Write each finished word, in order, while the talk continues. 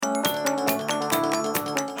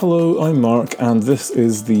Hello, I'm Mark, and this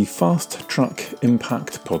is the Fast Track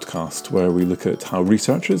Impact podcast, where we look at how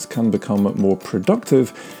researchers can become more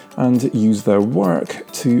productive and use their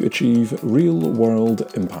work to achieve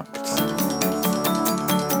real-world impacts.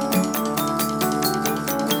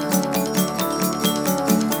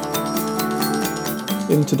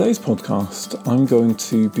 In today's podcast, I'm going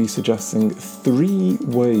to be suggesting 3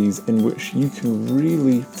 ways in which you can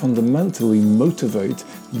really fundamentally motivate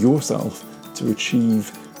yourself to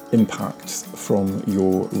achieve impacts from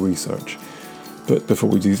your research. But before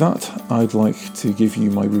we do that, I'd like to give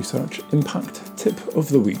you my research impact tip of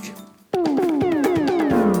the week.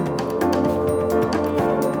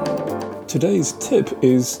 Today's tip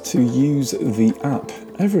is to use the app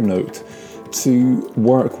Evernote to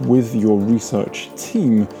work with your research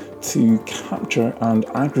team to capture and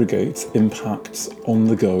aggregate impacts on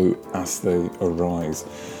the go as they arise.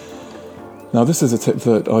 Now, this is a tip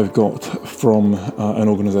that I've got from an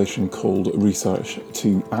organisation called Research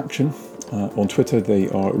to Action. On Twitter, they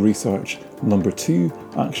are Research number 2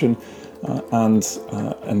 Action, and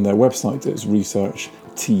their website is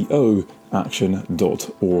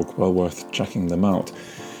researchtoaction.org. Well worth checking them out.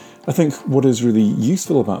 I think what is really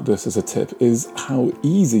useful about this as a tip is how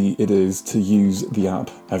easy it is to use the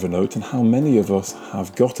app Evernote and how many of us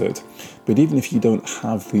have got it. But even if you don't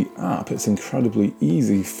have the app, it's incredibly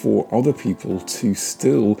easy for other people to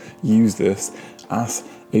still use this as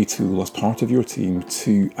a tool, as part of your team,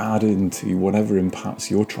 to add into whatever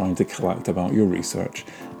impacts you're trying to collect about your research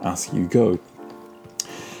as you go.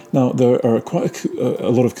 Now, there are quite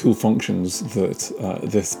a lot of cool functions that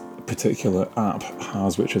this particular app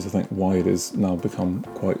has, which is I think why it has now become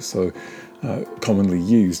quite so commonly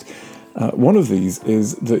used. One of these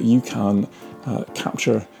is that you can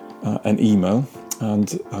capture an email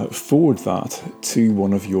and forward that to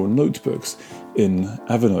one of your notebooks in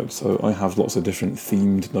Evernote. So I have lots of different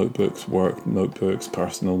themed notebooks, work notebooks,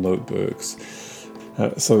 personal notebooks.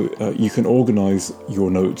 So you can organise your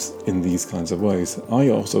notes in these kinds of ways. I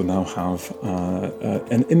also now have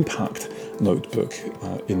an impact notebook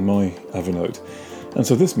in my Evernote. And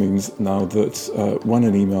so this means now that when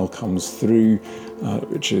an email comes through,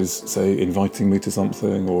 which is, say, inviting me to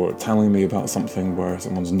something or telling me about something where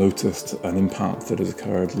someone's noticed an impact that has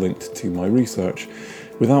occurred linked to my research,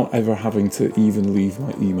 without ever having to even leave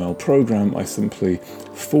my email program, I simply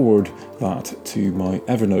forward that to my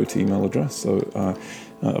Evernote email address. So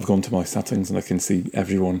I've gone to my settings and I can see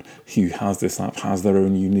everyone who has this app has their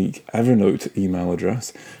own unique Evernote email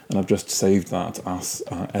address, and I've just saved that as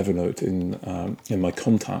Evernote in my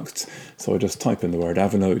contacts. So I just type in the word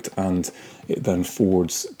Evernote and it then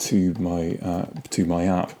forwards to my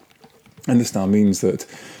app. And this now means that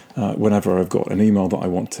whenever I've got an email that I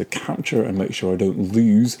want to capture and make sure I don't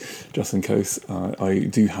lose, just in case I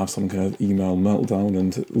do have some kind of email meltdown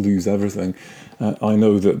and lose everything, I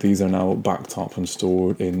know that these are now backed up and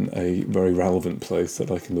stored in a very relevant place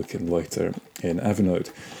that I can look in later in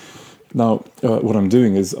Evernote. Now, what I'm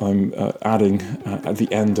doing is I'm adding at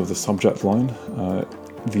the end of the subject line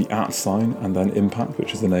the @ sign and then impact,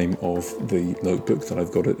 which is the name of the notebook that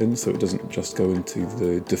I've got it in, so it doesn't just go into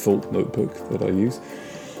the default notebook that I use.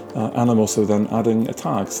 And I'm also then adding a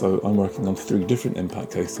tag, so I'm working on 3 different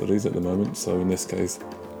impact case studies at the moment. So in this case,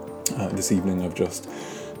 this evening I've just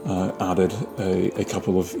added a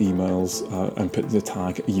couple of emails and put the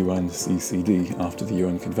tag UNCCD after the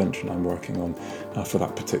UN convention I'm working on for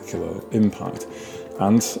that particular impact.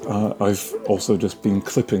 And I've also just been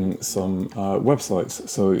clipping some websites,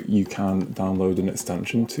 so you can download an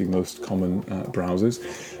extension to most common browsers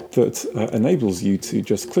that enables you to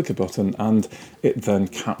just click a button and it then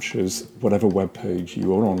captures whatever web page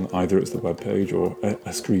you are on. Either it's the web page or a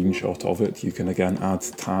screenshot of it. You can again add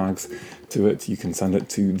tags to it. You can send it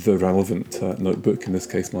to the relevant notebook, in this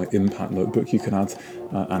case my impact notebook. You can add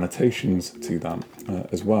annotations to that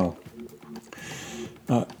as well.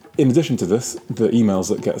 In addition to this, the emails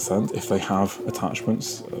that get sent, if they have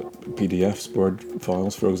attachments, PDFs, Word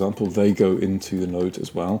files, for example, they go into the note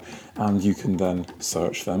as well, and you can then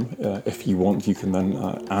search them. If you want, you can then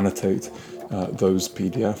annotate those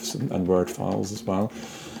PDFs and Word files as well.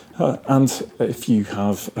 And if you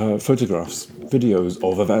have photographs, videos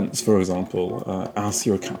of events, for example, as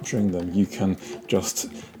you're capturing them, you can just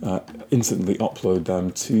instantly upload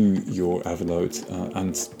them to your Evernote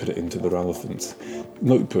and put it into the relevant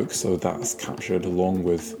notebook, so that's captured along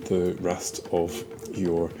with the rest of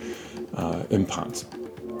your impact.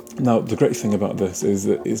 Now, the great thing about this is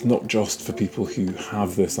that it's not just for people who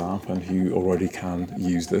have this app and who already can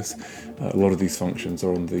use this. A lot of these functions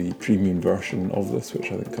are on the premium version of this,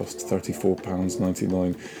 which I think costs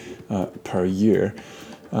 £34.99 per year.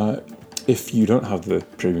 If you don't have the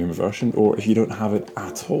premium version, or if you don't have it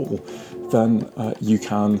at all, then you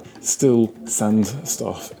can still send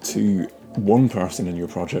stuff to one person in your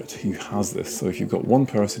project who has this. So if you've got one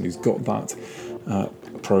person who's got that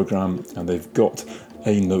program and they've got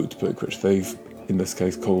a notebook, which they've in this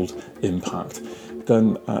case called Impact,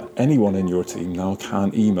 then anyone in your team now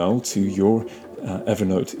can email to your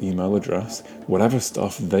Evernote email address whatever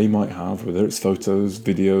stuff they might have, whether it's photos,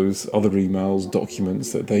 videos, other emails,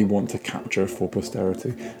 documents that they want to capture for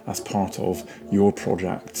posterity as part of your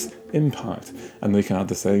project's Impact. And they can add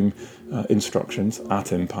the same instructions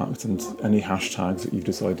at Impact and any hashtags that you've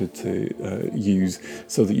decided to use,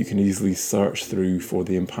 so that you can easily search through for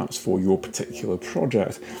the impacts for your particular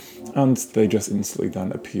project. And they just instantly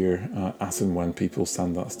then appear as and when people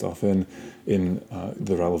send that stuff in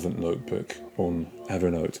the relevant notebook on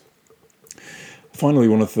Evernote. Finally,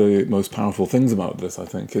 one of the most powerful things about this, I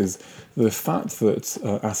think, is the fact that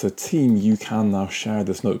as a team you can now share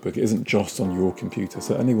this notebook. It isn't just on your computer,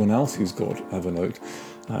 so anyone else who's got Evernote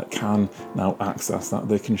can now access that.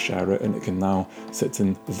 They can share it, and it can now sit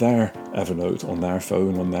in their Evernote on their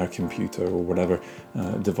phone, on their computer, or whatever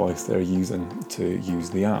device they're using to use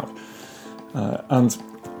the app. And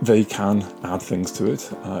they can add things to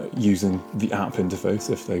it using the app interface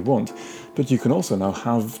if they want. But you can also now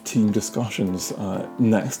have team discussions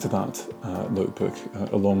next to that notebook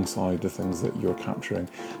alongside the things that you're capturing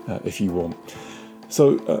if you want.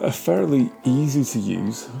 So a fairly easy to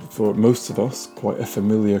use, for most of us, quite a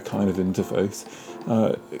familiar kind of interface,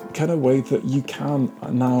 kind of way that you can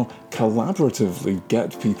now collaboratively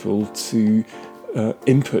get people to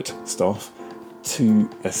input stuff to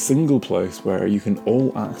a single place where you can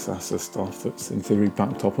all access this stuff that's in theory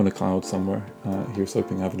backed up on a cloud somewhere. Here's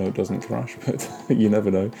hoping Evernote doesn't crash, but you never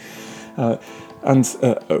know. And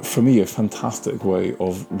for me, a fantastic way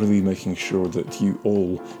of really making sure that you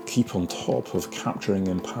all keep on top of capturing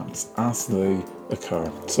impacts as they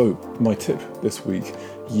occur. So my tip this week,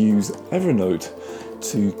 use Evernote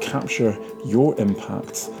to capture your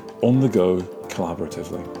impacts on the go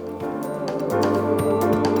collaboratively.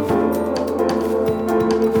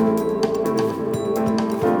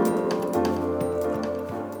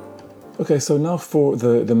 Okay, so now for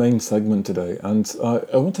the main segment today, and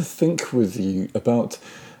I want to think with you about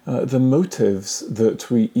the motives that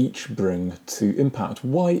we each bring to Impact.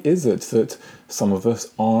 Why is it that some of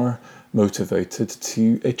us are motivated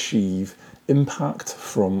to achieve impact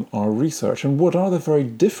from our research, and what are the very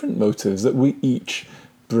different motives that we each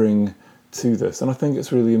bring to this? And I think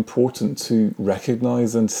it's really important to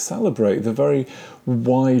recognise and celebrate the very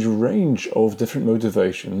wide range of different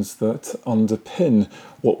motivations that underpin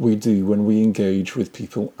what we do when we engage with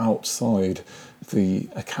people outside the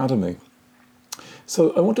academy.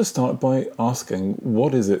 So I want to start by asking,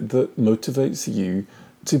 what is it that motivates you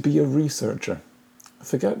to be a researcher?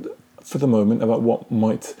 Forget for the moment about what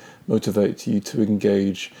might motivate you to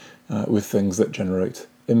engage with things that generate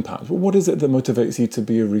impact. But what is it that motivates you to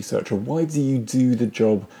be a researcher? Why do you do the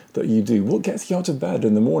job that you do? What gets you out of bed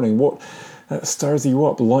in the morning? What stirs you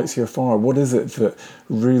up, lights your fire? What is it that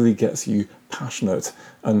really gets you passionate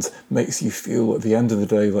and makes you feel at the end of the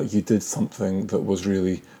day like you did something that was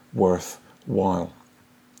really worthwhile?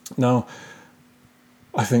 Now,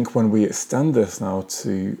 I think when we extend this now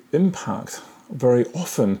to impact, very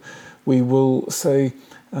often we will say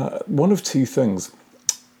one of two things.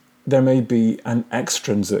 There may be an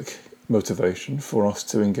extrinsic motivation for us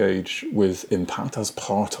to engage with impact as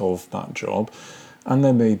part of that job, and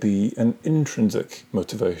there may be an intrinsic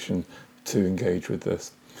motivation to engage with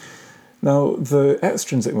this. Now, the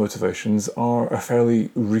extrinsic motivations are a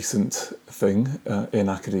fairly recent thing in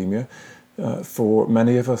academia. For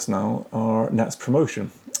many of us now, our next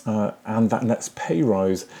promotion and that next pay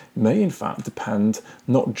rise may in fact depend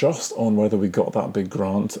not just on whether we got that big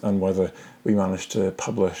grant and whether we managed to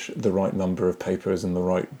publish the right number of papers in the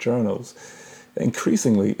right journals.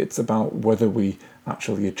 Increasingly, it's about whether we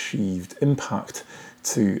actually achieved impact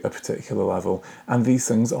to a particular level, and these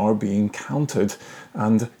things are being counted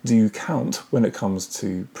and do count when it comes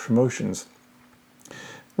to promotions.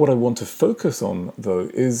 What I want to focus on, though,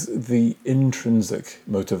 is the intrinsic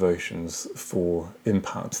motivations for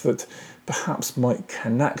impact that perhaps might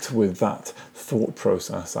connect with that thought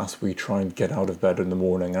process as we try and get out of bed in the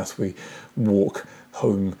morning, as we walk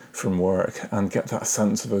home from work and get that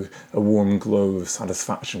sense of a warm glow of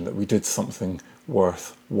satisfaction that we did something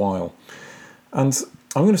worthwhile. And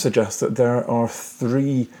I'm going to suggest that there are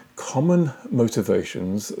three common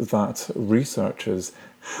motivations that researchers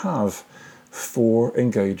have for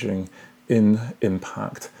engaging in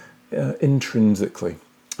impact intrinsically.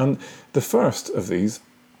 And the first of these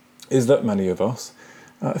is that many of us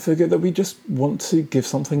figure that we just want to give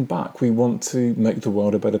something back. We want to make the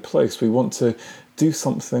world a better place. We want to do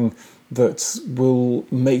something that will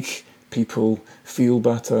make people feel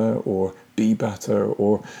better or be better,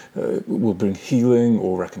 or will bring healing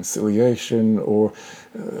or reconciliation, or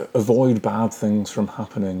avoid bad things from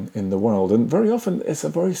happening in the world. And very often it's a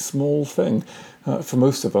very small thing. For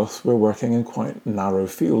most of us, we're working in quite narrow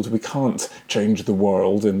fields. We can't change the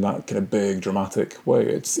world in that kind of big, dramatic way.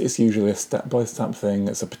 It's usually a step-by-step thing.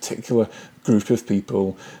 It's a particular group of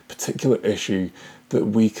people, particular issue that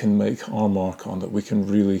we can make our mark on, that we can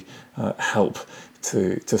really help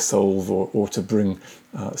to solve or to bring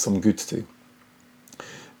some good to.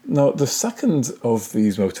 Now, the second of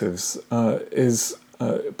these motives is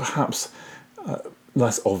perhaps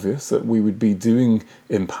less obvious, that we would be doing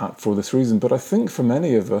impact for this reason, but I think for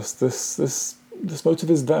many of us this motive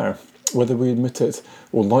is there, whether we admit it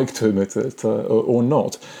or like to admit it or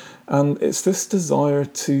not. And it's this desire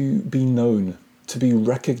to be known, to be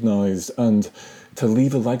recognised, and to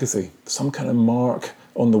leave a legacy, some kind of mark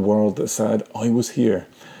on the world that said, I was here,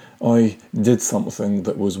 I did something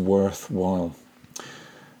that was worthwhile.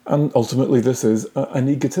 And ultimately this is an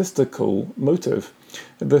egotistical motive,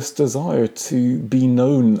 this desire to be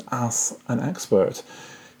known as an expert,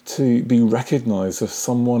 to be recognised as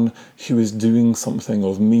someone who is doing something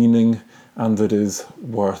of meaning and that is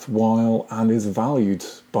worthwhile and is valued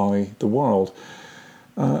by the world.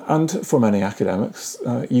 And for many academics,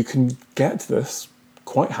 you can get this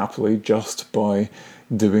quite happily just by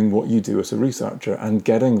doing what you do as a researcher and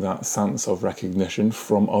getting that sense of recognition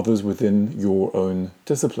from others within your own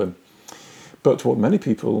discipline. But what many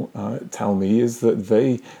people tell me is that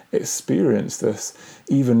they experience this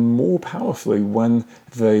even more powerfully when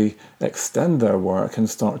they extend their work and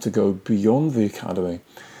start to go beyond the academy.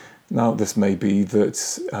 Now, this may be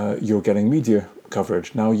that you're getting media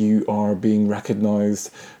coverage. Now you are being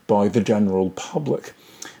recognised by the general public.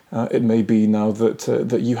 It may be now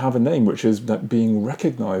that you have a name which is being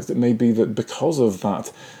recognised. It may be that because of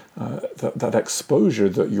that exposure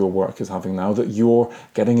that your work is having now, that you're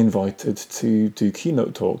getting invited to do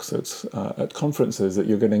keynote talks at conferences, that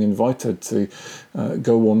you're getting invited to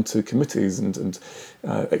go on to committees and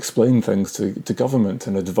explain things to government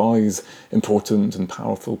and advise important and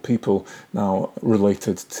powerful people now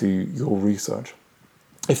related to your research.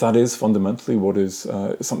 If that is fundamentally what is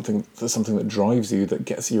something that drives you, that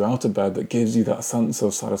gets you out of bed, that gives you that sense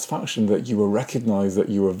of satisfaction, that you are recognised, that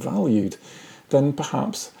you are valued, then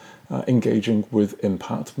perhaps engaging with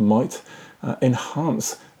impact might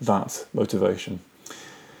enhance that motivation.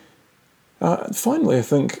 Finally, I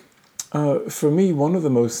think for me, one of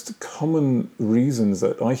the most common reasons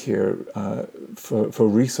that I hear for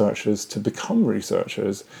researchers to become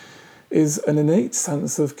researchers is an innate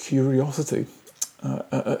sense of curiosity.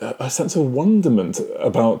 A sense of wonderment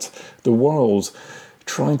about the world,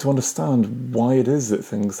 trying to understand why it is that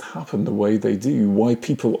things happen the way they do, why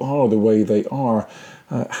people are the way they are,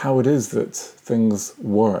 how it is that things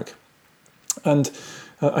work. And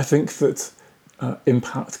I think that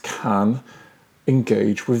impact can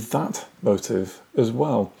engage with that motive as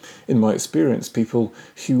well. In my experience, people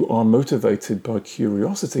who are motivated by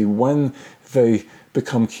curiosity, when they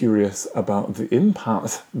become curious about the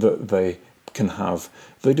impact that they can have,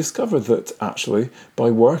 they discover that actually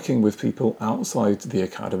by working with people outside the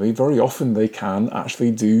academy, very often they can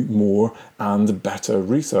actually do more and better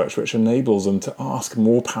research, which enables them to ask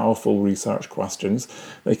more powerful research questions.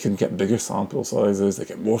 They can get bigger sample sizes, they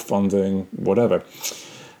get more funding, whatever.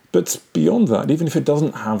 But beyond that, even if it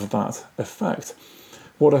doesn't have that effect,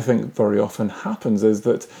 what I think very often happens is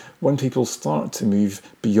that when people start to move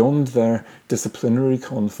beyond their disciplinary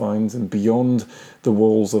confines and beyond the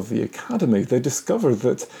walls of the academy, they discover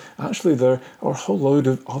that actually there are a whole load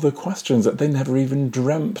of other questions that they never even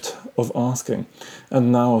dreamt of asking.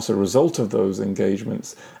 And now, as a result of those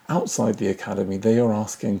engagements outside the academy, they are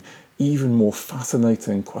asking even more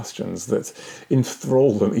fascinating questions that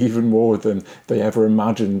enthrall them even more than they ever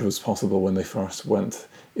imagined was possible when they first went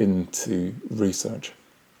into research.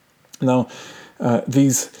 Now,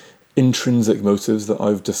 these intrinsic motives that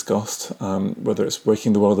I've discussed, whether it's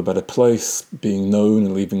making the world a better place, being known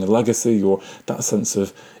and leaving a legacy, or that sense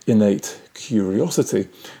of innate curiosity,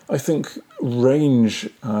 I think range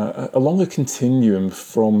along a continuum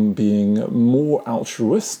from being more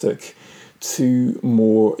altruistic to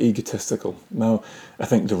more egotistical. Now, I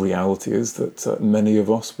think the reality is that many of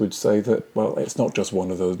us would say that, well, it's not just one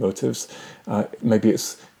of those motives. Maybe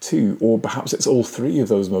it's two, or perhaps it's all three of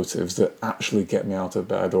those motives that actually get me out of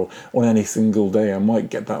bed, or on any single day I might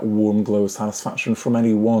get that warm glow of satisfaction from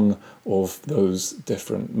any one of those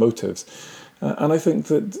different motives. And I think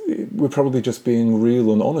that we're probably just being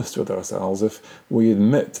real and honest with ourselves if we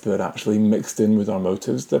admit that actually mixed in with our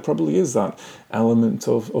motives, there probably is that element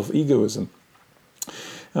of egoism.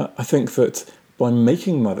 I think that by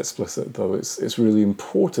making that explicit, though, it's really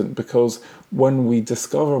important, because when we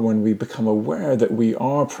become aware that we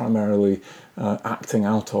are primarily acting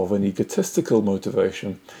out of an egotistical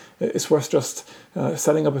motivation, it's worth just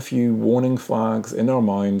setting up a few warning flags in our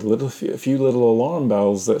mind, a few little alarm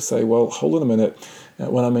bells that say, well, hold on a minute,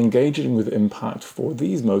 when I'm engaging with impact for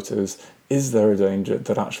these motives, is there a danger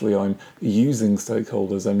that actually I'm using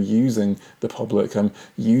stakeholders, I'm using the public, I'm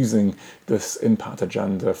using this impact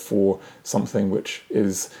agenda for something which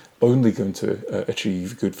is only going to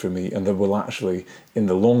achieve good for me, and that will actually, in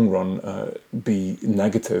the long run, be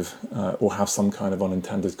negative or have some kind of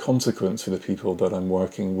unintended consequence for the people that I'm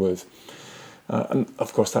working with. And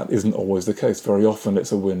of course, that isn't always the case. Very often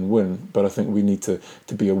it's a win-win, but I think we need to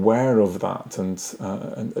be aware of that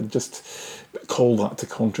and just call that to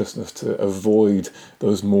consciousness to avoid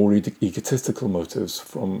those more egotistical motives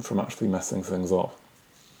from actually messing things up.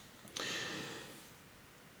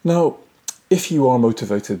 Now, if you are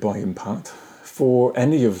motivated by impact for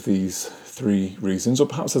any of these three reasons, or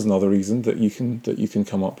perhaps there's another reason that you can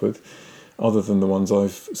come up with other than the ones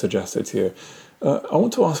I've suggested here, I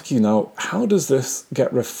want to ask you now, how does this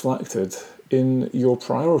get reflected in your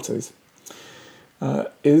priorities?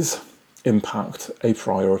 Is impact a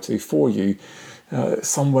priority for you?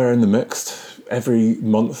 Somewhere in the mix, every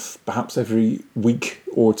month, perhaps every week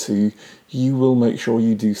or two, you will make sure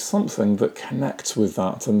you do something that connects with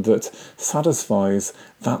that and that satisfies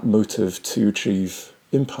that motive to achieve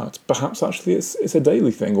impact. Perhaps actually it's a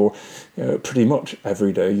daily thing, or pretty much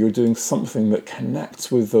every day you're doing something that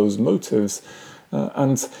connects with those motives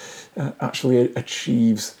and actually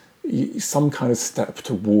achieves some kind of step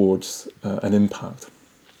towards an impact.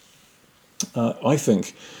 I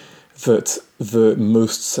think that the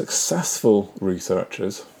most successful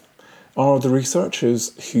researchers are the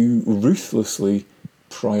researchers who ruthlessly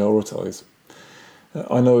prioritize.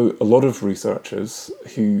 I know a lot of researchers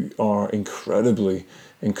who are incredibly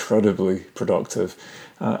productive,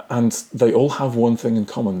 and they all have one thing in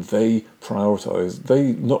common: they prioritize.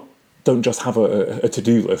 They don't just have a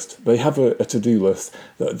to-do list. They have a to-do list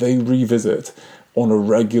that they revisit on a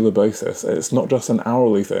regular basis. It's not just an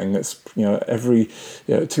hourly thing. It's every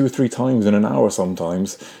 2 or 3 times in an hour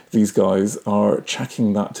sometimes. These guys are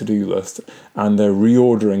checking that to-do list and they're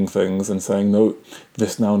reordering things and saying, no,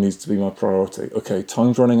 this now needs to be my priority. Okay,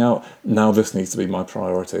 time's running out. Now this needs to be my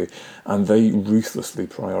priority. And they ruthlessly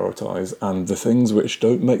prioritize. And the things which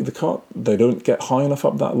don't make the cut, they don't get high enough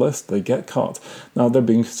up that list, they get cut. Now they're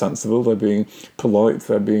being sensible, they're being polite,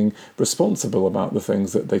 they're being responsible about the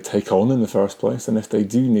things that they take on in the first place. And if they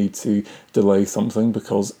do need to delay something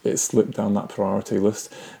because it slipped down that priority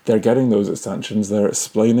list, they're getting those extensions, they're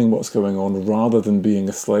explaining what's going on rather than being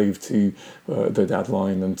a slave to the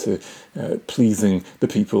deadline and to pleasing the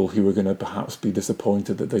people who are going to perhaps be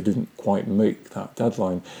disappointed that they didn't quite make that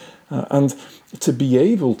deadline. And to be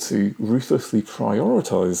able to ruthlessly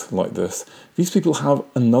prioritize like this, these people have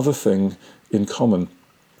another thing in common.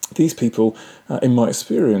 These people, in my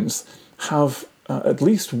experience, have at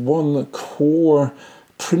least one core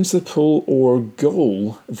principle or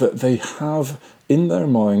goal that they have in their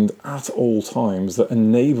mind at all times that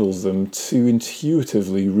enables them to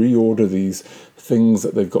intuitively reorder these things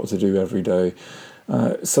that they've got to do every day,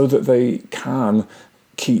 so that they can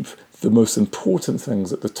keep the most important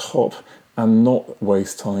things at the top and not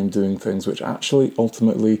waste time doing things which actually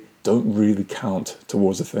ultimately don't really count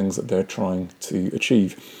towards the things that they're trying to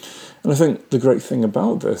achieve. And I think the great thing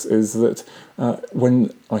about this is that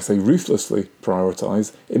when I say ruthlessly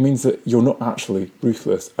prioritize, it means that you're not actually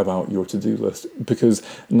ruthless about your to-do list, because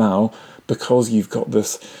you've got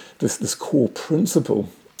this core principle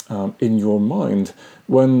in your mind,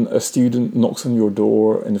 when a student knocks on your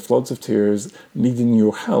door in floods of tears, needing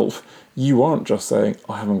your help, you aren't just saying,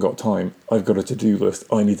 I haven't got time, I've got a to-do list,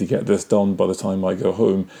 I need to get this done by the time I go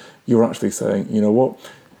home. You're actually saying, you know what,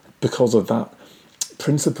 because of that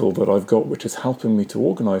principle that I've got, which is helping me to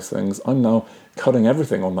organise things, I'm now cutting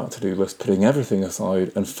everything on that to-do list, putting everything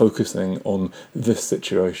aside and focusing on this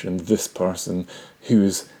situation, this person who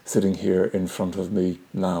is sitting here in front of me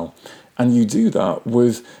now. And you do that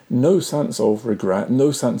with no sense of regret,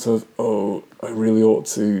 no sense of, oh, I really ought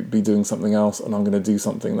to be doing something else and I'm going to do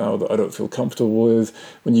something now that I don't feel comfortable with.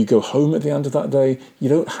 When you go home at the end of that day, you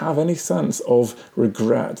don't have any sense of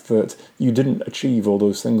regret that you didn't achieve all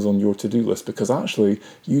those things on your to-do list, because actually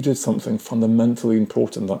you did something fundamentally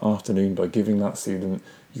important that afternoon by giving that student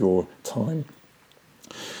your time.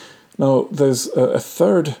 Now, there's a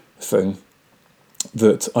third thing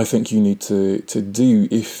that I think you need to do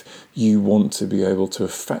if you want to be able to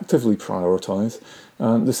effectively prioritize.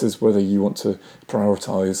 This is whether you want to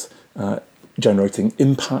prioritize generating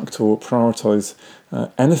impact or prioritize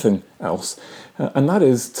anything else. And that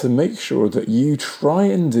is to make sure that you try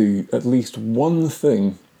and do at least one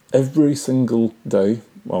thing every single day,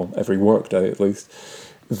 well, every work day at least,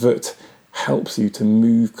 that helps you to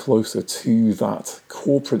move closer to that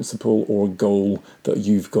core principle or goal that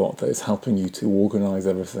you've got, that is helping you to organize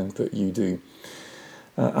everything that you do.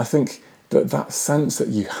 I think that sense that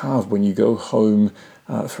you have when you go home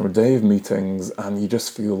from a day of meetings and you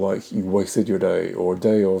just feel like you wasted your day, or a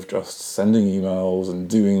day of just sending emails and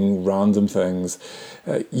doing random things,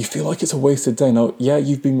 you feel like it's a wasted day. Now, yeah,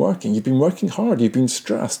 you've been working hard, you've been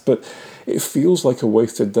stressed, but it feels like a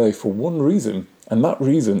wasted day for one reason. And that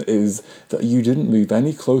reason is that you didn't move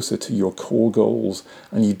any closer to your core goals,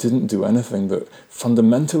 and you didn't do anything that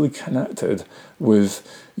fundamentally connected with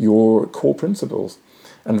your core principles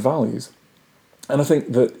and values. And I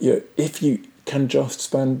think that if you can just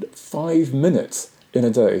spend 5 minutes in a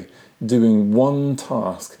day doing one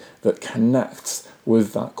task that connects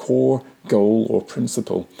with that core goal or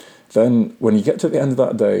principle, then when you get to the end of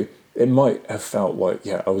that day, it might have felt like,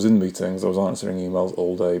 I was in meetings, I was answering emails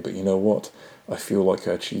all day, but you know what? I feel like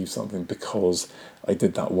I achieved something because I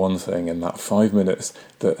did that one thing in that 5 minutes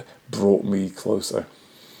that brought me closer.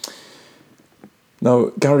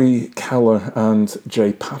 Now, Gary Keller and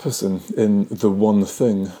Jay Paterson in the One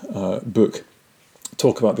Thing book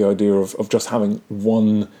talk about the idea of just having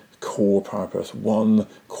one core purpose, one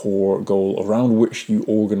core goal around which you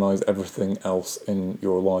organise everything else in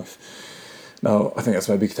your life. Now, I think that's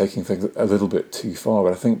maybe taking things a little bit too far,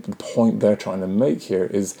 but I think the point they're trying to make here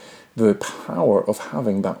is the power of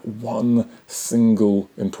having that one single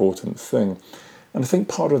important thing. And I think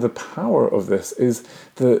part of the power of this is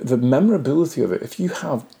the memorability of it. If you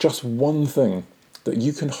have just one thing that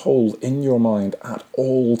you can hold in your mind at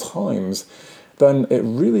all times, then it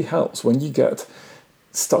really helps when you get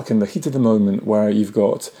stuck in the heat of the moment where you've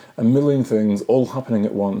got a million things all happening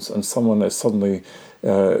at once and someone is suddenly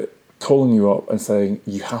calling you up and saying,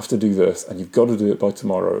 you have to do this and you've got to do it by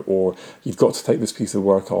tomorrow, or you've got to take this piece of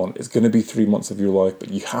work on. It's going to be 3 months of your life, but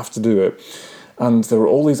you have to do it. And there are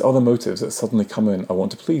all these other motives that suddenly come in. I want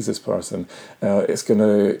to please this person. It's going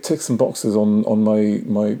to tick some boxes on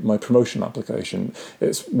my promotion application.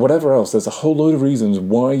 It's whatever else. There's a whole load of reasons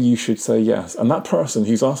why you should say yes. And that person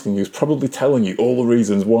who's asking you is probably telling you all the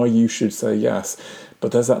reasons why you should say yes.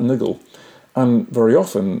 But there's that niggle. And very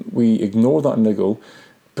often we ignore that niggle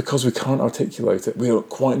because we can't articulate it. We don't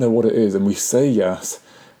quite know what it is. And we say yes.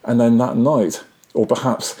 And then that night, or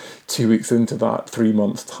perhaps 2 weeks into that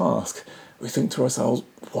 3-month task, we think to ourselves,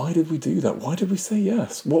 why did we do that? Why did we say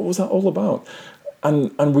yes? What was that all about?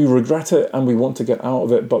 And we regret it and we want to get out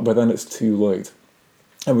of it, but by then it's too late.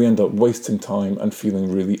 And we end up wasting time and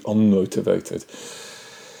feeling really unmotivated.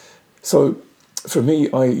 So for me,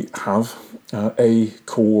 I have a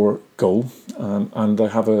core goal and I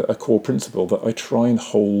have a core principle that I try and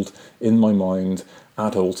hold in my mind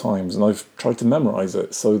at all times. And I've tried to memorize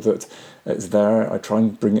it so that it's there. I try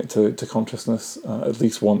and bring it to consciousness at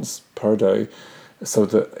least once per day so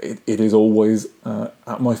that it is always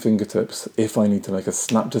at my fingertips. If I need to make a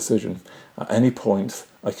snap decision at any point,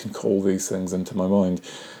 I can call these things into my mind.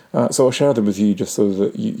 So I'll share them with you just so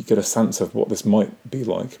that you get a sense of what this might be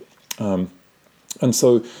like. And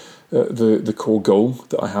so the core goal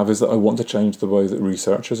that I have is that I want to change the way that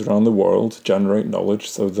researchers around the world generate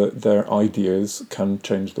knowledge so that their ideas can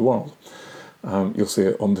change the world. You'll see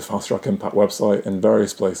it on the Fast Track Impact website in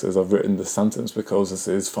various places. I've written this sentence because this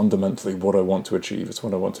is fundamentally what I want to achieve. It's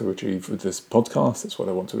what I want to achieve with this podcast. It's what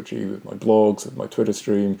I want to achieve with my blogs, with my Twitter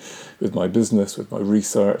stream, with my business, with my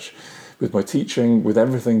research, with my teaching, with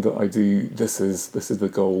everything that I do. This is the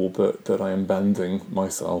goal that I am bending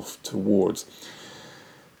myself towards.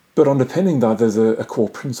 But underpinning that, there's a core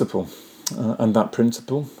principle. And that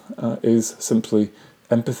principle is simply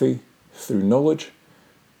empathy through knowledge,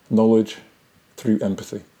 knowledge through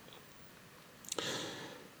empathy.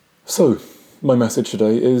 So, my message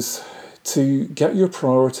today is to get your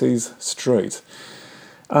priorities straight.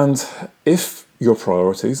 And if your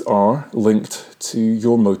priorities are linked to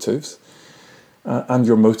your motives, and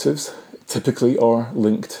your motives typically are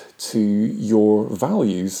linked to your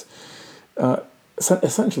values,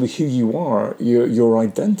 essentially who you are, your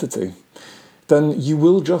identity, then you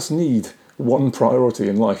will just need one priority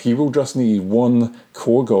in life. You will just need one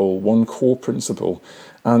core goal, one core principle,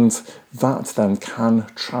 and that then can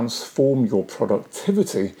transform your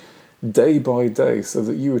productivity day by day so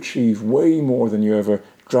that you achieve way more than you ever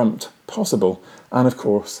dreamt possible. And of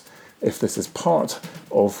course, if this is part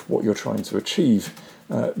of what you're trying to achieve,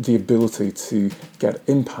 the ability to get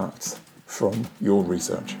impact from your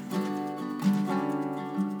research.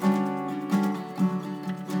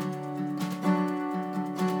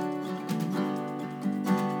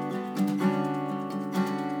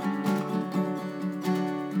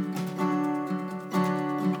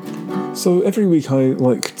 So every week I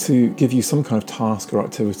like to give you some kind of task or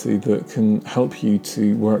activity that can help you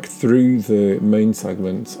to work through the main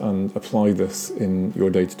segment and apply this in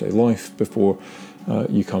your day-to-day life before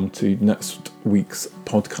you come to next week's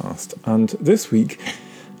podcast. And this week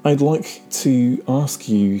I'd like to ask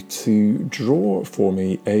you to draw for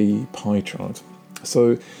me a pie chart.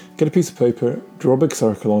 So get a piece of paper, draw a big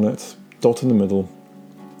circle on it, dot in the middle.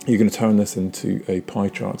 You're going to turn this into a pie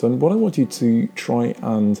chart. And what I want you to try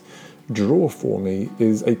and draw for me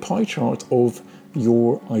is a pie chart of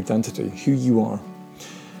your identity, who you are.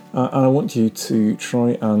 And I want you to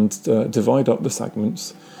try and divide up the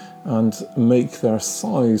segments and make their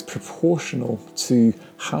size proportional to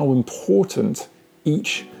how important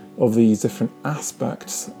each of these different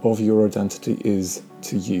aspects of your identity is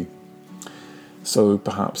to you. So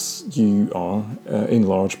perhaps you are, in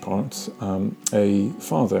large part, a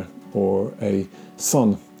father or a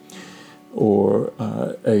son, or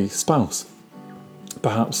a spouse.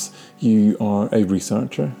 Perhaps you are a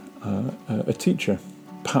researcher, a teacher.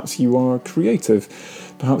 Perhaps you are creative.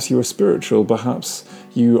 Perhaps you are spiritual. Perhaps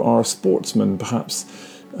you are a sportsman. Perhaps,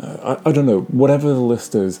 I don't know, whatever the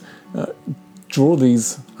list is, draw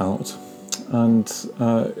these out and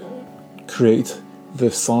create the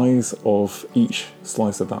size of each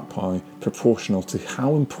slice of that pie proportional to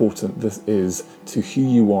how important this is to who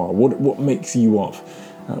you are, what makes you up,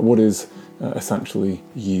 what is essentially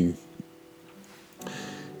you.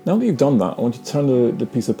 Now that you've done that, I want you to turn the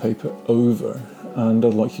piece of paper over and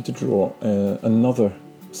I'd like you to draw another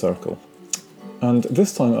circle. And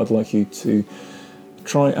this time I'd like you to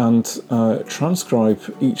try and transcribe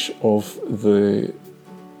each of the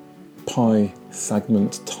pie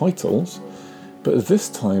segment titles, but this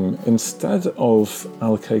time, instead of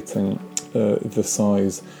allocating the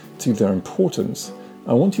size to their importance,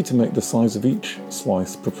 I want you to make the size of each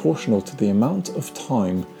slice proportional to the amount of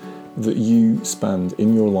time that you spend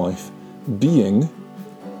in your life being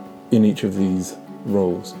in each of these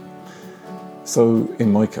roles. So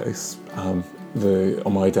in my case,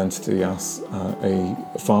 my identity as a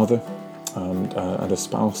father and a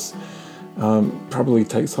spouse probably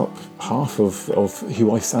takes up half of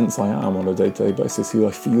who I sense I am on a day-to-day basis, who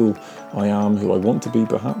I feel I am, who I want to be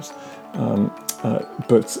perhaps.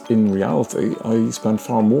 But in reality, I spend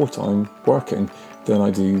far more time working than I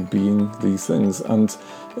do being these things. And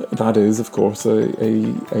that is, of course,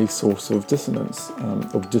 a source of dissonance,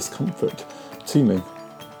 of discomfort to me.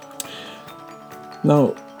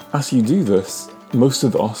 Now, as you do this, most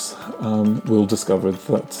of us will discover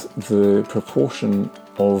that the proportion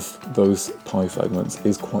of those pie segments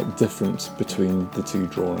is quite different between the two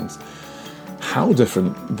drawings. How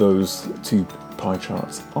different those two pie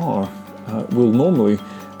charts are will normally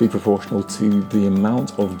be proportional to the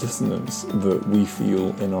amount of dissonance that we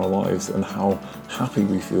feel in our lives and how happy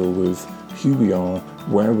we feel with who we are,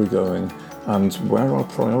 where we're going, and where our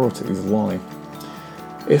priorities lie.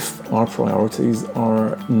 If our priorities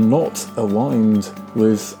are not aligned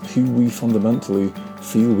with who we fundamentally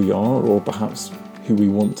feel we are, or perhaps who we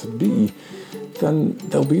want to be, then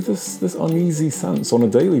there'll be this uneasy sense on a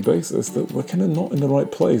daily basis that we're kind of not in the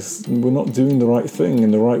right place, and we're not doing the right thing in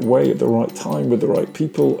the right way at the right time with the right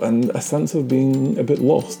people, and a sense of being a bit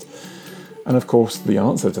lost. And of course, the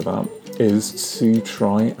answer to that is to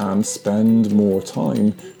try and spend more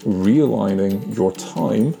time realigning your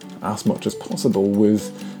time as much as possible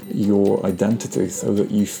with your identity so that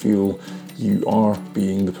you feel you are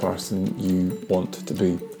being the person you want to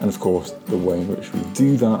be. And of course, the way in which we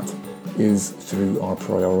do that is through our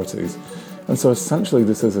priorities. And so essentially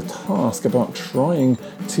this is a task about trying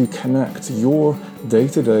to connect your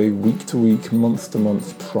day-to-day, week-to-week,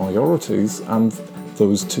 month-to-month priorities and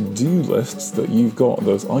those to-do lists that you've got,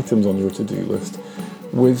 those items on your to-do list,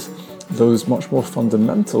 with those much more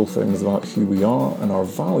fundamental things about who we are and our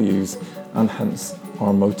values, and hence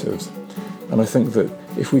our motives. And I think that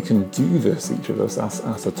if we can do this, each of us,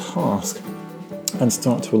 as a task, and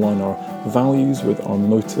start to align our values with our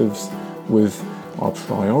motives, with our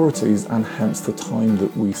priorities, and hence the time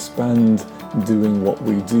that we spend doing what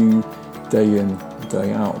we do day in,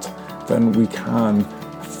 day out, then we can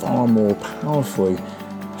far more powerfully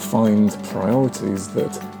find priorities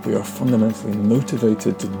that we are fundamentally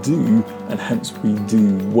motivated to do, and hence we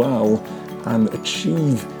do well and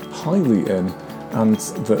achieve highly in, and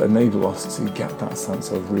that enable us to get that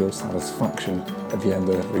sense of real satisfaction at the end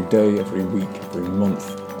of every day, every week, every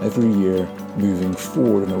month, every year, moving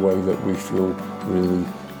forward in a way that we feel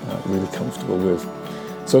really comfortable with.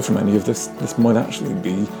 So for many of this might actually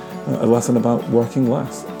be a lesson about working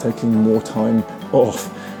less, taking more time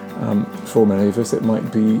off. For many of us, it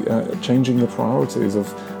might be changing the priorities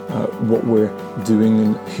of what we're doing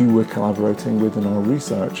and who we're collaborating with in our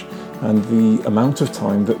research, and the amount of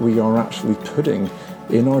time that we are actually putting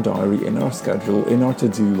in our diary, in our schedule, in our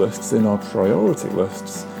to-do lists, in our priority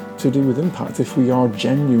lists to do with impact. If we are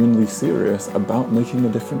genuinely serious about making a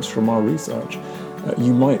difference from our research,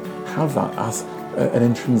 you might have that as an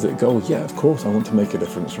intrinsic goal. Yeah, of course I want to make a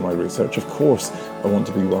difference from my research. Of course I want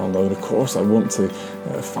to be well known. Of course I want to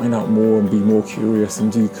find out more and be more curious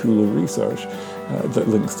and do cooler research that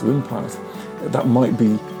links to impact. That might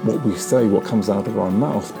be what we say, what comes out of our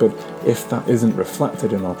mouth, but if that isn't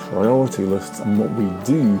reflected in our priority lists and what we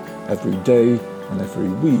do every day and every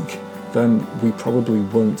week, then we probably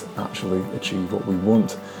won't actually achieve what we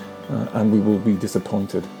want, and we will be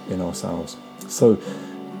disappointed in ourselves. So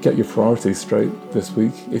get your priorities straight this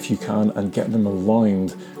week if you can, and get them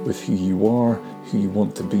aligned with who you are, who you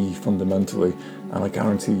want to be fundamentally, and I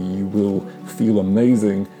guarantee you will feel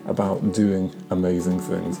amazing about doing amazing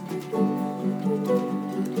things.